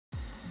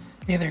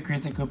Hey there,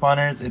 crazy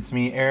couponers, it's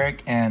me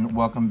Eric and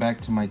welcome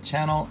back to my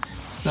channel.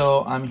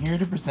 So I'm here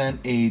to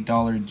present a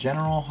Dollar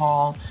General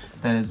haul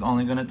that is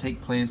only going to take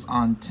place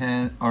on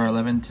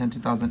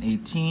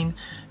 11/10/2018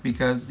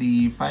 because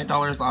the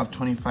 $5 off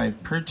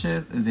 25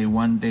 purchase is a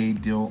one-day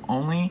deal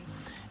only.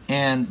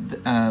 And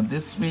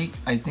this week,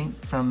 I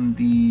think from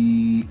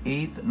the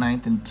 8th,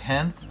 9th, and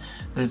 10th,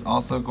 there's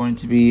also going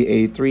to be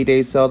a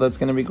 3-day sale that's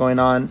going to be going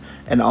on,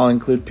 and I'll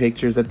include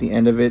pictures at the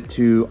end of it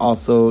to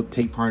also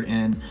take part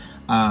in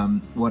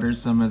what are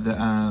some of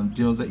the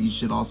deals that you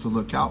should also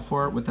look out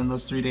for within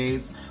those 3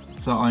 days.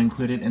 So I'll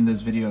include it in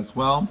this video as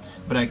well.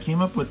 But I came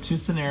up with 2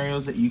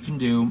 scenarios that you can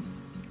do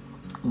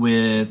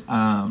with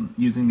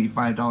using the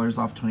 $5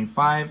 off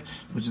 25,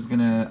 which is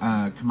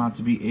gonna come out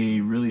to be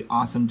a really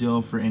awesome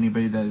deal for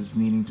anybody that is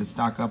needing to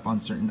stock up on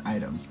certain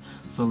items.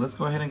 So let's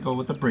go ahead and go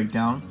with the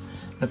breakdown.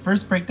 The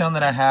first breakdown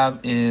that I have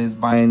is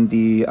buying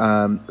the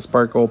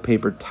Sparkle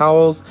paper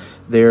towels.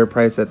 They're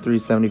priced at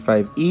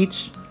 $3.75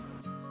 each.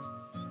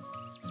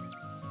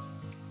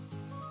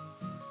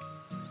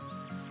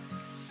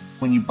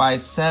 When you buy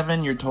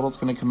 7, your total is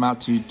going to come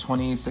out to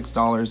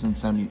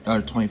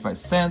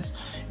 $26.25.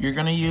 You're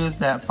going to use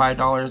that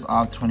 $5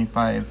 off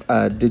 25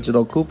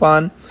 digital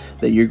coupon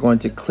that you're going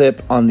to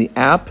clip on the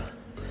app,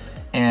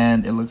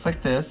 and it looks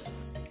like this.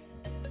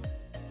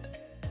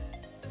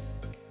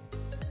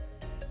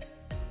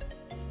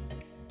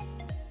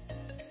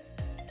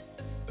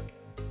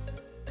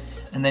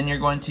 And then you're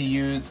going to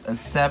use a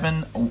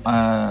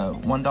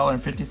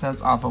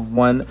 $1.50 off of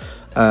one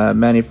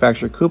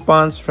manufacturer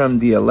coupons from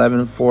the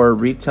 11/4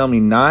 Retail Me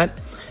Not,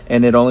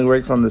 and it only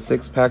works on the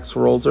 6-pack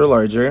swirls or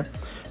larger.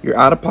 Your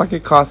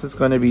out-of-pocket cost is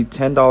going to be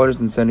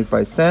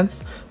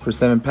 $10.75 for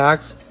 7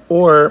 packs,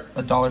 or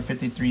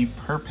 $1.53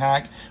 per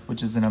pack,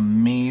 which is an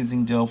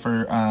amazing deal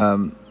for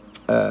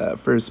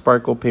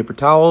Sparkle paper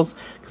towels,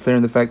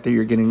 considering the fact that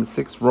you're getting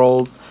 6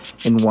 rolls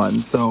in one.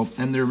 So,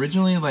 and they're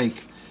originally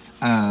like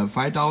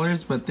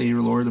 $5, but they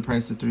lowered the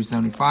price to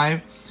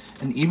 $3.75.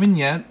 And even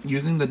yet,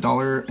 using the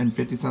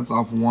 $1.50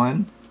 off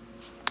one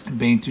and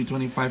paying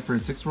 $2.25 for a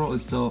 6 roll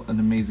is still an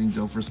amazing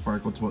deal for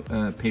Sparkle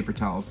paper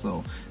towels.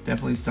 So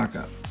definitely stock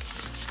up.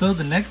 So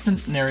the next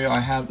scenario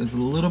I have is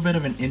a little bit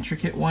of an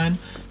intricate one,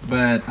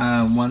 but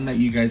one that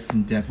you guys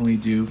can definitely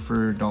do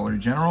for Dollar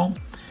General.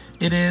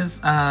 It is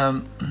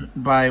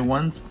buy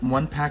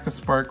one pack of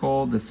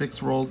Sparkle, the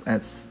 6 rolls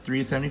at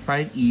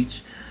 $3.75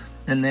 each,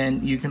 and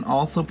then you can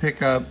also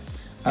pick up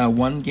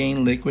 1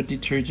 Gain liquid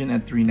detergent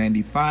at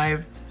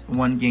 $3.95,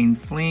 1 Gain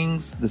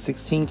Flings, the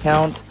 16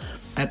 count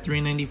at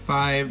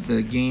 $3.95,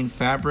 the Gain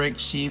fabric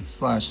sheet /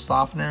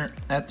 softener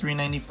at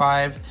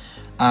 $3.95,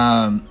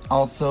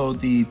 also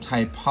the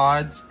Tide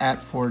Pods at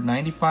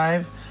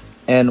 $4.95,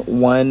 and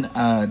 1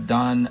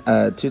 Dawn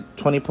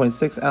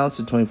 20.6 ounce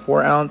to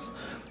 24 ounce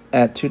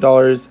at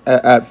 $2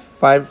 at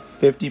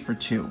 $5.50 for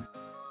 2.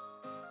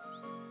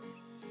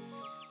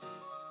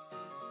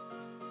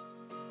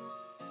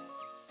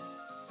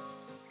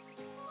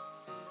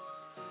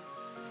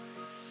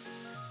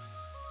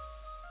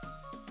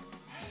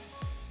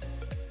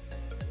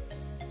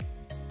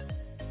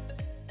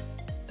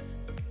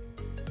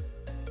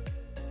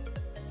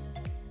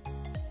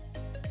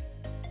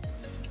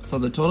 So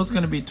the total is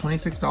going to be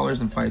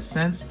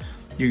 $26.05.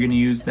 You're going to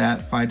use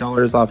that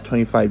 $5 off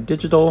 25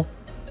 digital,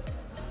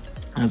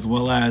 as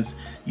well as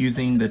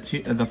using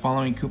the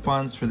following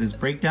coupons for this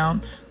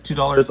breakdown: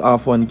 $2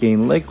 off 1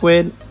 Gain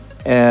liquid,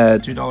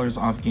 $2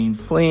 off Gain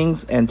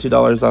Flings, and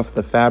 $2 off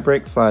the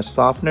fabric /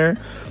 softener,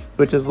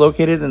 which is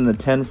located in the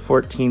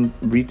 1014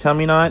 Retail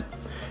Me Not.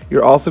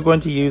 You're also going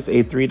to use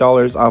a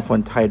 $3 off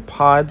 1 Tide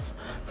Pods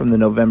from the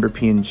November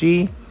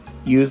P&G.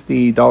 Use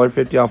the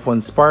 $1.50 off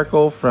 1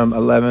 Sparkle from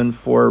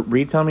 11/4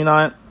 Retail Me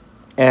Not,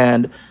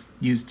 and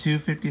use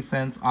 2.50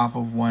 cents off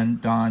of 1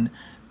 Dawn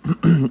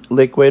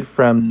liquid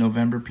from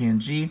November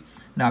P&G.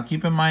 Now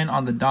keep in mind,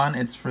 on the Dawn,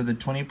 it's for the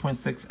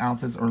 20.6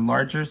 ounces or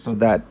larger, so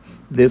that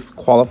this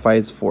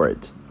qualifies for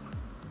it.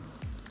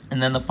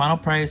 And then the final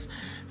price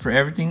for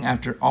everything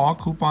after all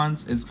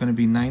coupons is going to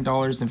be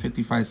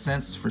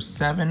 $9.55 for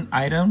 7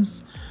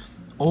 items,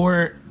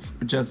 or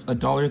just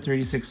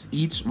 $1.36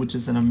 each, which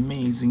is an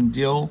amazing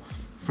deal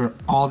for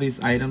all these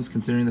items,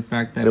 considering the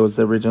fact that it was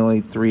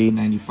originally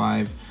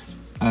 $3.95,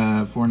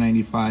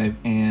 $4.95,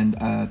 and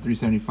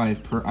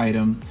 $3.75 per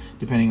item,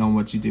 depending on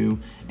what you do.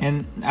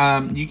 And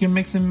you can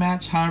mix and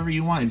match however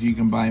you want. If you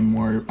can buy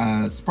more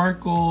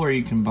Sparkle, or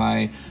you can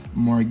buy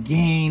more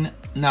Gain.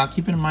 Now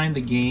keep in mind,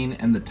 the Gain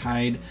and the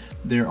Tide,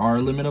 there are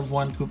a limit of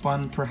 1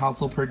 coupon per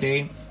household per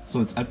day,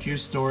 so it's up to your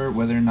store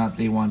whether or not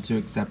they want to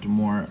accept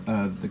more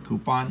of the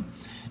coupon.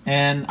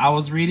 And I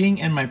was reading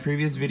in my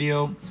previous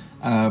video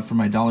for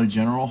my Dollar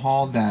General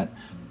haul that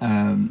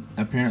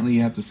apparently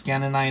you have to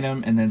scan an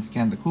item and then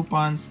scan the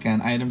coupon,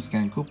 scan item,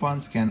 scan coupon,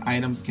 scan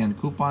item, scan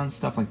coupon,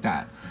 stuff like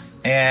that.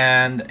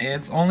 And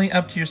it's only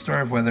up to your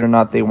store of whether or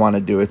not they want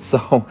to do it.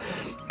 So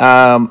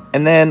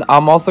and then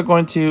I'm also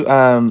going to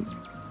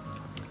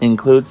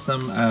include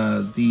some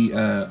the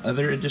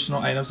other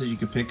additional items that you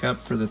could pick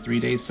up for the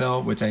 3-day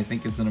sale, which I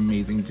think is an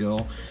amazing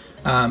deal.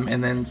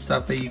 and then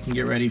stuff that you can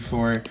get ready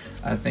for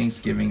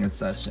Thanksgiving and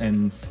such,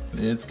 and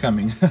it's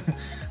coming.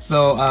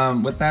 So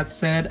with that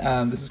said,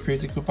 this is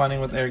Crazy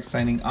Couponing with Eric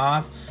signing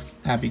off.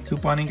 Happy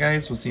couponing,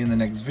 guys. We'll see you in the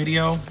next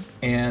video,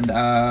 and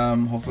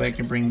hopefully I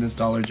can bring this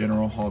Dollar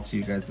General haul to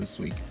you guys this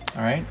week.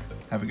 All right,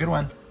 have a good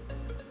one.